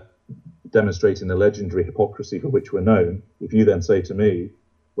 However, demonstrating the legendary hypocrisy for which we're known, if you then say to me,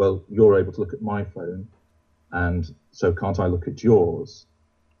 well, you're able to look at my phone, and so can't I look at yours?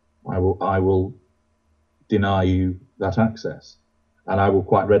 I will deny you that access. And I will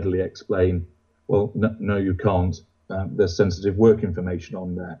quite readily explain, well, no, you can't. There's sensitive work information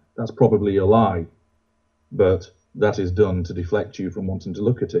on there. That's probably a lie, but that is done to deflect you from wanting to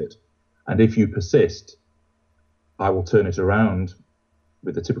look at it. And if you persist, I will turn it around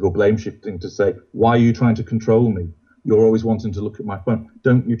with the typical blame shifting to say, why are you trying to control me? You're always wanting to look at my phone.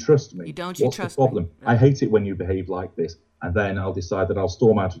 Don't you trust me? What's the problem? I hate it when you behave like this. And then I'll decide that I'll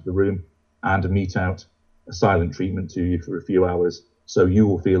storm out of the room and mete out a silent treatment to you for a few hours. So you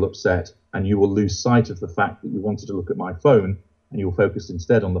will feel upset and you will lose sight of the fact that you wanted to look at my phone, and you'll focus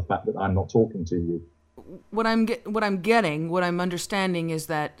instead on the fact that I'm not talking to you. What I'm understanding is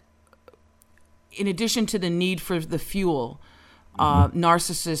that in addition to the need for the fuel,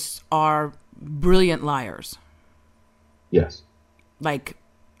 narcissists are brilliant liars. Yes. Like,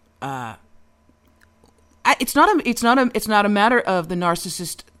 it's not a matter of the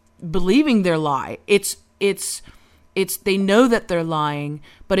narcissist believing their lie. It's they know that they're lying,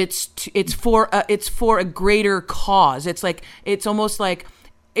 but it's for a greater cause. It's almost like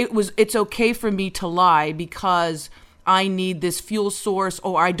it's okay for me to lie because I need this fuel source,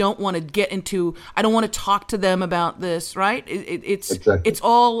 or I don't want to talk to them about this, right? Exactly. It's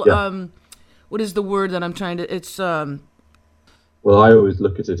all, what is the word that I'm trying to, well, I always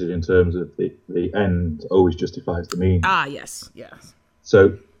look at it in terms of the end always justifies the means. Yes.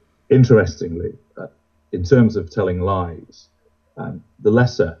 So, interestingly, in terms of telling lies, the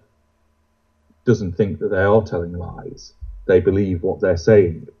lesser doesn't think that they are telling lies. They believe what they're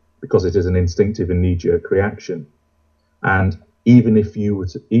saying because it is an instinctive and knee-jerk reaction. And even if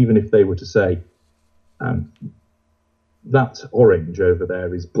they were to say, that orange over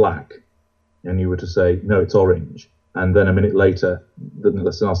there is black, and you were to say, no, it's orange, and then a minute later, the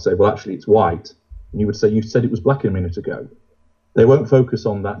listener will say, well, actually, it's white, and you would say, you said it was black a minute ago. They won't focus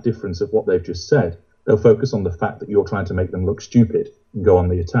on that difference of what they've just said. They'll focus on the fact that you're trying to make them look stupid and go on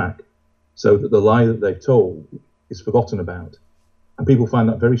the attack, so that the lie that they've told is forgotten about. And people find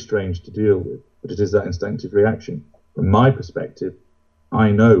that very strange to deal with, but it is that instinctive reaction. From my perspective,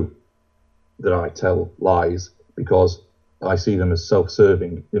 I know that I tell lies because I see them as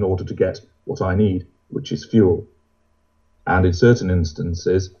self-serving in order to get what I need, which is fuel. And in certain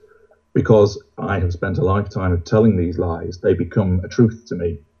instances, because I have spent a lifetime of telling these lies, they become a truth to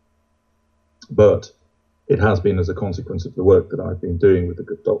me. But it has been as a consequence of the work that I've been doing with the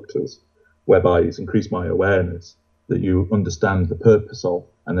good doctors, whereby it's increased my awareness that you understand the purpose of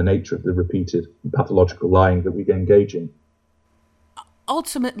and the nature of the repeated pathological lying that we engage in.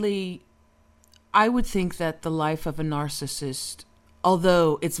 Ultimately, I would think that the life of a narcissist,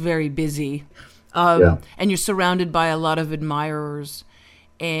 although it's very busy, and you're surrounded by a lot of admirers,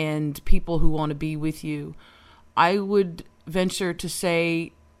 and people who want to be with you, I would venture to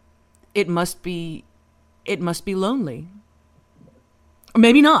say it must be lonely. Or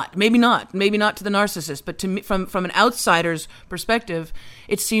maybe not to the narcissist, but to me, from an outsider's perspective,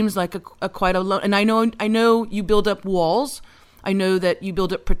 it seems like a quite alone. And I know you build up walls. I know that you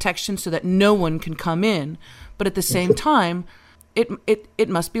build up protection so that no one can come in. But at the same time, it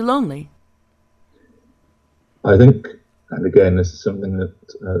must be lonely. I think, and again, this is something that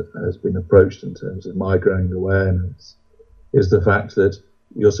has been approached in terms of my growing awareness, is the fact that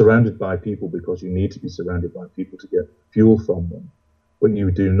you're surrounded by people because you need to be surrounded by people to get fuel from them, but you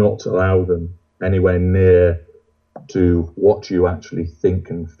do not allow them anywhere near to what you actually think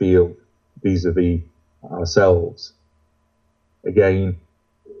and feel vis-a-vis ourselves. Again,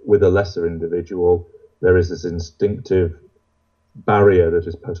 with a lesser individual, there is this instinctive barrier that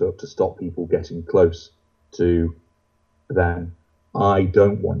is put up to stop people getting close to them. I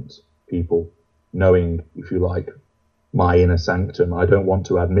don't want people knowing, if you like, my inner sanctum. I don't want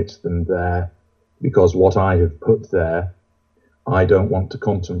to admit them there, because what I have put there, I don't want to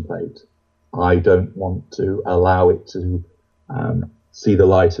contemplate. I don't want to allow it to see the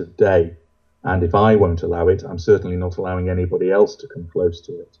light of day. And if I won't allow it, I'm certainly not allowing anybody else to come close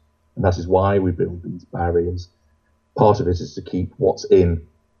to it. And that is why we build these barriers. Part of it is to keep what's in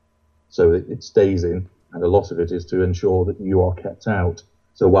so that it stays in, and a lot of it is to ensure that you are kept out.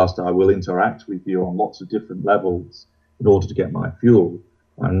 So whilst I will interact with you on lots of different levels in order to get my fuel,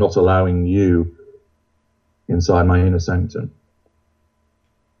 I'm not allowing you inside my inner sanctum.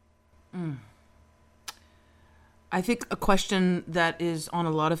 I think a question that is on a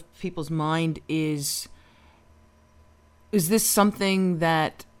lot of people's mind is this something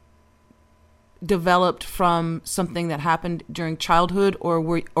that developed from something that happened during childhood, or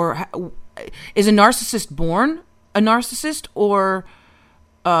is a narcissist born a narcissist, or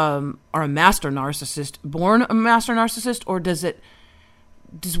a master narcissist born a master narcissist, or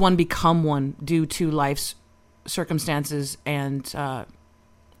does one become one due to life's circumstances and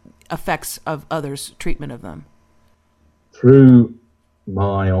effects of others' treatment of them? Through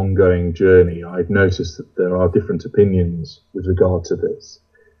my ongoing journey, I've noticed that there are different opinions with regard to this.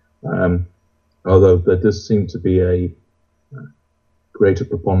 Although there does seem to be a greater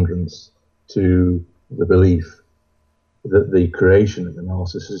preponderance to the belief that the creation of a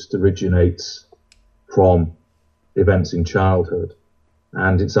narcissist originates from events in childhood,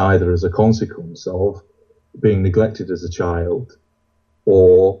 and it's either as a consequence of being neglected as a child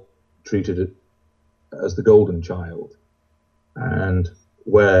or treated as the golden child. And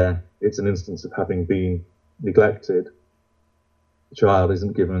where it's an instance of having been neglected, the child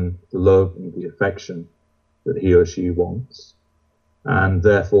isn't given the love and the affection that he or she wants, and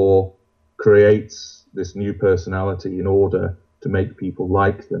therefore creates this new personality in order to make people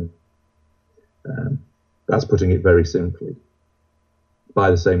like them. That's putting it very simply. By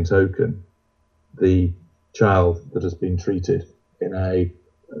the same token, the child that has been treated in a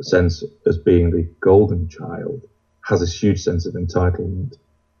sense as being the golden child has this huge sense of entitlement,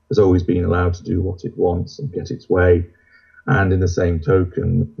 has always been allowed to do what it wants and get its way, and in the same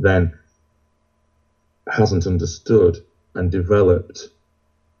token then hasn't understood and developed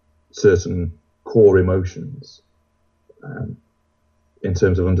certain core emotions in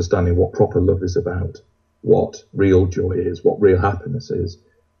terms of understanding what proper love is about, what real joy is, what real happiness is.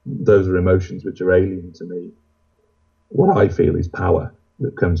 Those are emotions which are alien to me. What I feel is power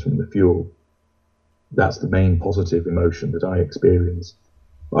that comes from the fuel. That's the main positive emotion that I experience.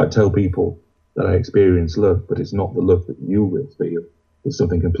 I tell people that I experience love, but it's not the love that you will feel. It's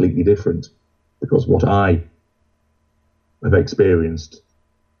something completely different, because what I have experienced,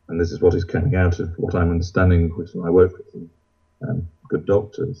 and this is what is coming out of what I'm understanding with my work with good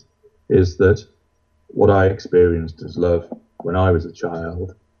doctors, is that what I experienced as love when I was a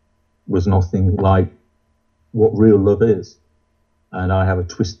child was nothing like what real love is. And I have a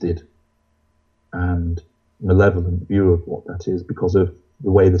twisted and malevolent view of what that is because of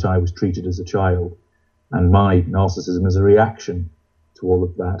the way that I was treated as a child. And my narcissism is a reaction to all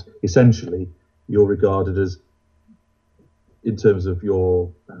of that. Essentially, you're regarded as, in terms of your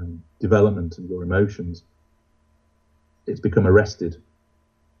development and your emotions, it's become arrested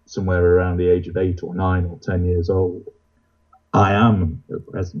somewhere around the age of 8 or 9 or 10 years old. I am at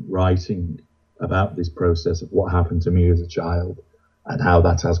present writing about this process of what happened to me as a child and how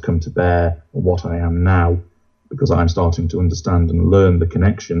that has come to bear on what I am now, because I'm starting to understand and learn the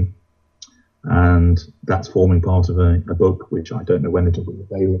connection, and that's forming part of a book which I don't know when it will be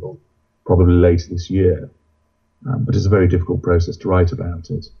available, probably later this year. But it's a very difficult process to write about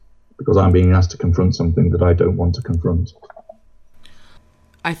it, because I'm being asked to confront something that I don't want to confront.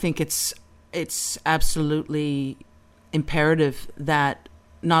 I think it's absolutely imperative that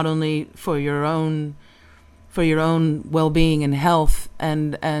not only for your own well-being and health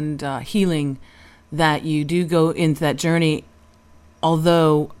and healing, that you do go into that journey.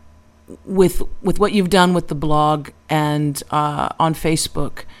 Although with what you've done with the blog and on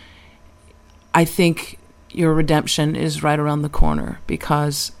Facebook, I think your redemption is right around the corner,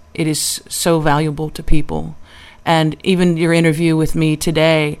 because it is so valuable to people. And even your interview with me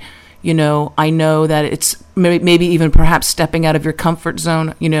today, you know, I know that it's maybe even perhaps stepping out of your comfort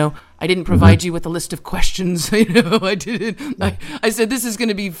zone. You know, I didn't provide you with a list of questions. You know, I didn't. I said this is going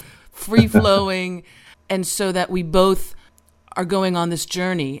to be free flowing, and so that we both are going on this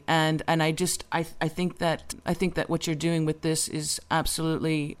journey. And I think that what you're doing with this is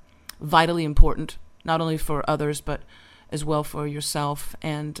absolutely vitally important, not only for others but as well for yourself.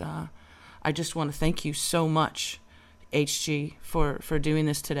 And I just want to thank you so much, HG, for doing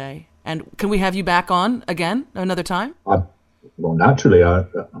this today. And can we have you back on again another time? Well, naturally, I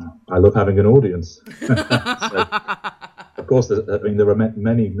love having an audience. So, of course, there are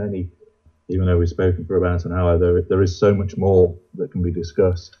many. Even though we've spoken for about an hour, there is so much more that can be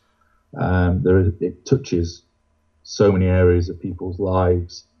discussed. It touches so many areas of people's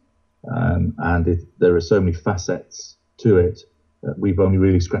lives, and there are so many facets to it that we've only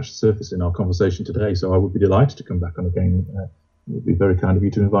really scratched the surface in our conversation today. So I would be delighted to come back on again. It would be very kind of you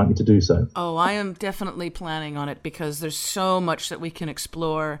to invite me to do so. Oh, I am definitely planning on it, because there's so much that we can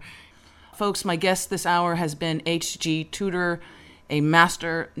explore. Folks, my guest this hour has been H.G. Tudor, a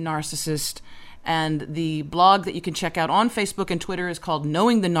master narcissist. And the blog that you can check out on Facebook and Twitter is called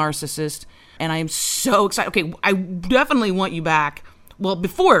Knowing the Narcissist. And I am so excited. Okay, I definitely want you back. Well,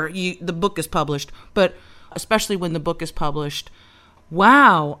 before the book is published, but especially when the book is published.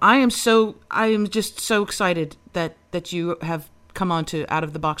 Wow, I am just so excited that you have come on to Out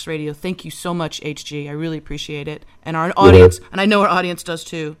of the Box Radio. Thank you so much, HG. I really appreciate it. And our audience, and I know our audience does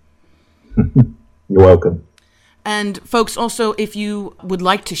too. You're welcome. And folks, also, if you would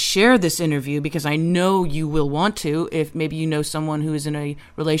like to share this interview, because I know you will want to, if maybe you know someone who is in a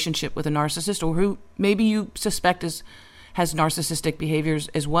relationship with a narcissist, or who maybe you suspect has narcissistic behaviors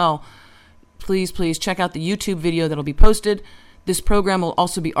as well, please check out the YouTube video that'll be posted. This program will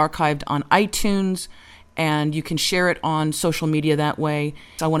also be archived on iTunes, and you can share it on social media that way.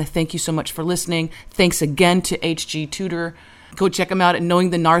 So I want to thank you so much for listening. Thanks again to H.G. Tudor. Go check him out at Knowing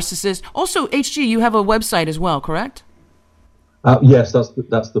the Narcissist. Also, HG, you have a website as well, correct? Yes,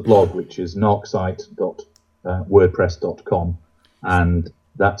 that's the blog, which is narcsite.wordpress.com, and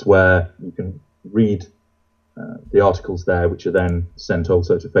that's where you can read the articles there, which are then sent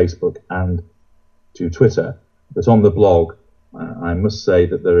also to Facebook and to Twitter. But on the blog, I must say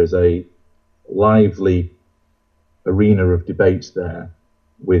that there is a lively arena of debate there,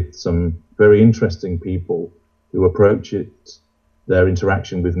 with some very interesting people who approach their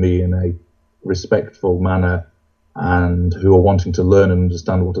interaction with me in a respectful manner, and who are wanting to learn and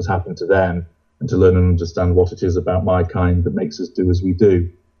understand what has happened to them, and to learn and understand what it is about my kind that makes us do as we do.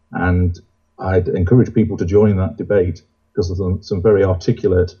 And I'd encourage people to join that debate, because there's some very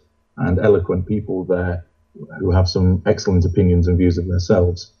articulate and eloquent people there who have some excellent opinions and views of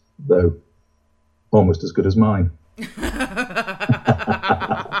themselves, though almost as good as mine.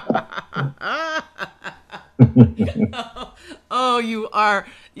 Oh, you are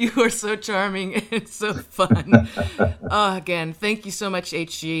so charming. It's so fun. Again, thank you so much,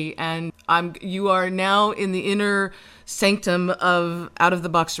 HG. And you are now in the inner sanctum of Out of the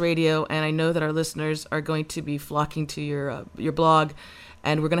Box Radio, and I know that our listeners are going to be flocking to your blog,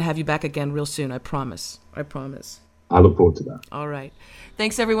 and we're going to have you back again real soon. I promise. I look forward to that. All right.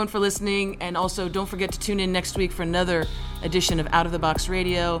 Thanks, everyone, for listening. And also, don't forget to tune in next week for another edition of Out of the Box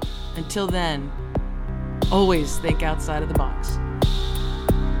Radio. Until then, always think outside of the box.